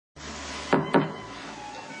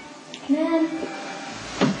Come in.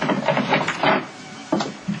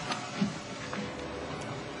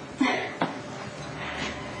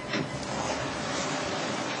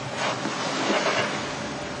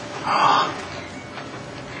 Oh.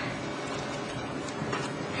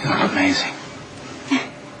 You look amazing.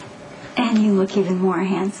 And you look even more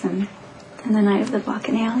handsome than the night of the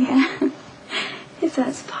Bacchanalia. If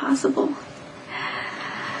that's possible.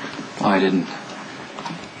 Well, I didn't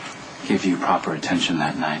give you proper attention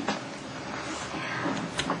that night.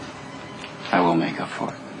 I will make up for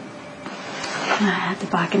it. At the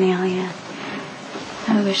Bacchanalia,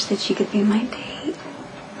 I wish that you could be my date.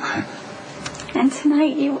 And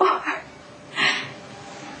tonight you are.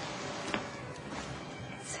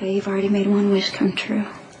 So you've already made one wish come true.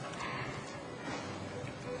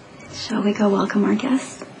 Shall we go welcome our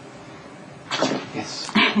guests?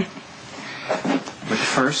 Yes. But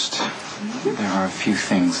first, there are a few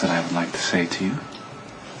things that I would like to say to you.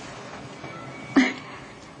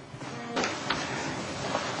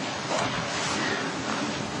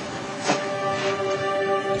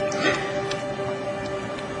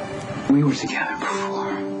 We were together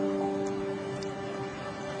before.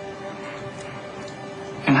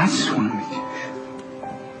 And I just want to make you...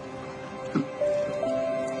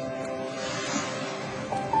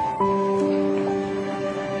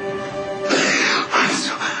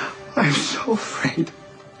 I'm so afraid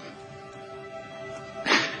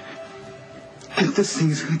that this thing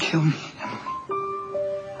is going to kill me, Emily.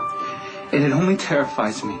 And it only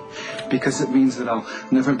terrifies me because it means that I'll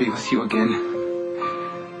never be with you again.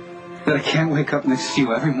 That I can't wake up next to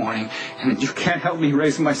you every morning and that you can't help me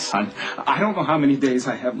raise my son. I don't know how many days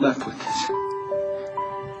I have left with this.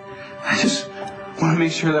 I just want to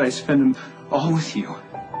make sure that I spend them all with you.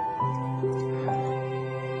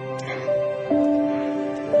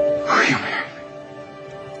 Will you marry me?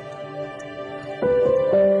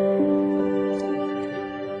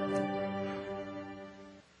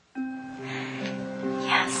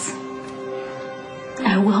 Yes.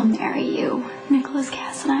 I will marry you, Nikolas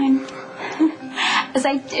Cassadine. As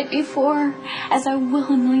I did before, as I will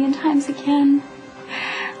a million times again.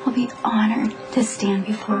 I'll be honored to stand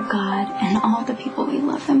before God and all the people we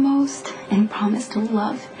love the most and promise to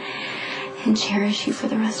love and cherish you for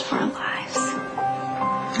the rest of our lives.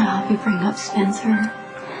 I'll be bringing up Spencer.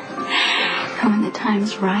 And when the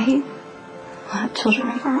time's right, we'll have children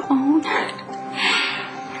of our own.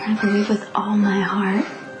 And I believe with all my heart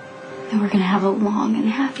that we're going to have a long and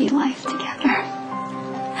happy life together.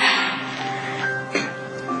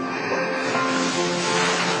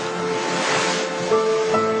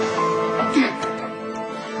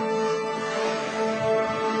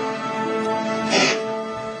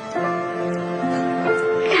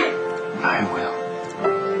 I will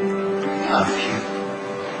love you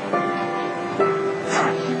forever.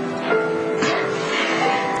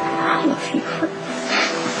 I love you forever.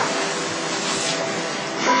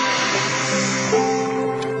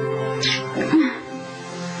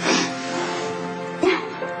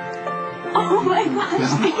 Oh my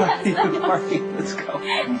gosh. No, Marty, let's go.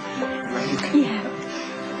 Ready? Yeah.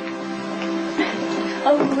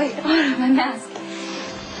 Oh wait, oh, my mask.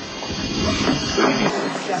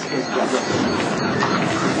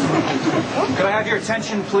 Could I have your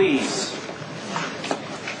attention, please?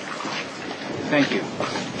 Thank you.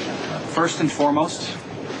 First and foremost,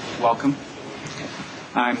 welcome.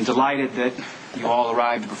 I'm delighted that you all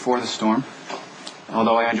arrived before the storm,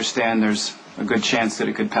 although I understand there's a good chance that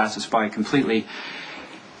it could pass us by completely,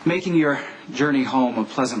 making your journey home a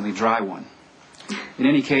pleasantly dry one. In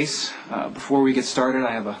any case, before we get started,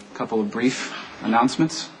 I have a couple of brief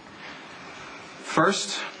announcements.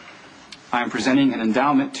 First, I am presenting an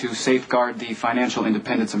endowment to safeguard the financial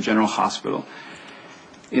independence of General Hospital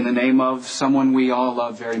in the name of someone we all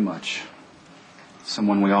love very much,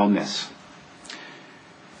 someone we all miss.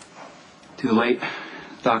 To the late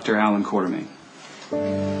Dr. Alan Quartermain.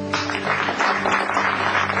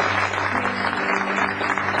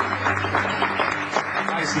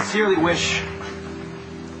 I sincerely wish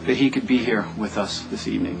that he could be here with us this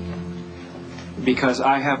evening, because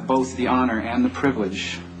I have both the honor and the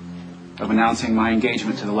privilege of announcing my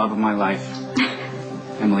engagement to the love of my life,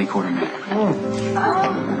 Emily Quartermain.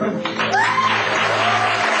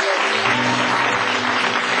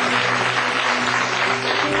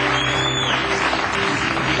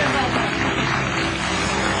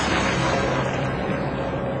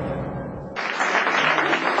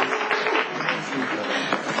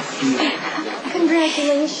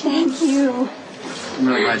 Congratulations. Thank you. I'm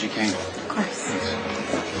really glad you came. Of course.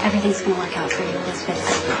 Everything's going to work out for you, Elizabeth.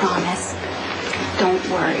 I promise. Don't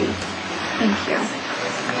worry. Thank you.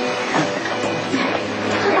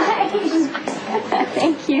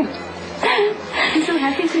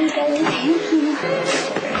 Thank you.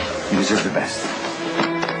 You deserve the best.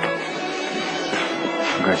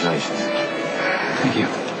 Congratulations. Thank you.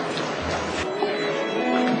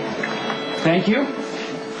 Thank you.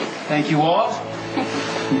 Thank you all.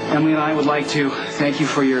 Emily and I would like to thank you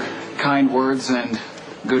for your kind words and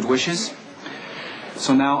good wishes.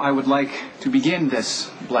 So now I would like to begin this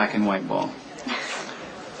black and white ball.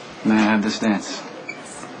 May I have this dance?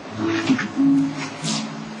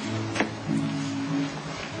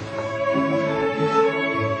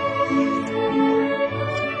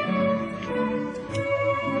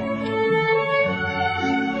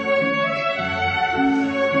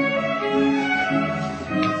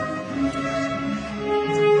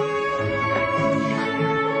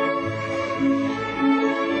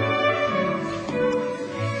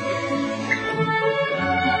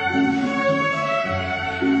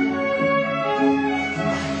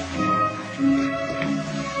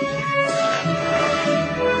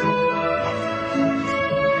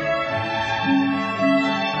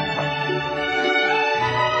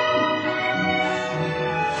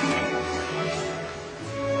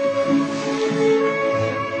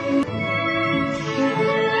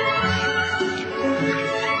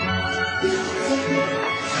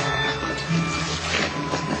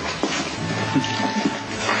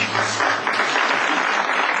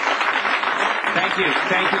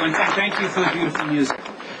 Thank you, and thank you for the beautiful music.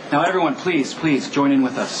 Now, everyone, please join in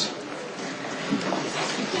with us.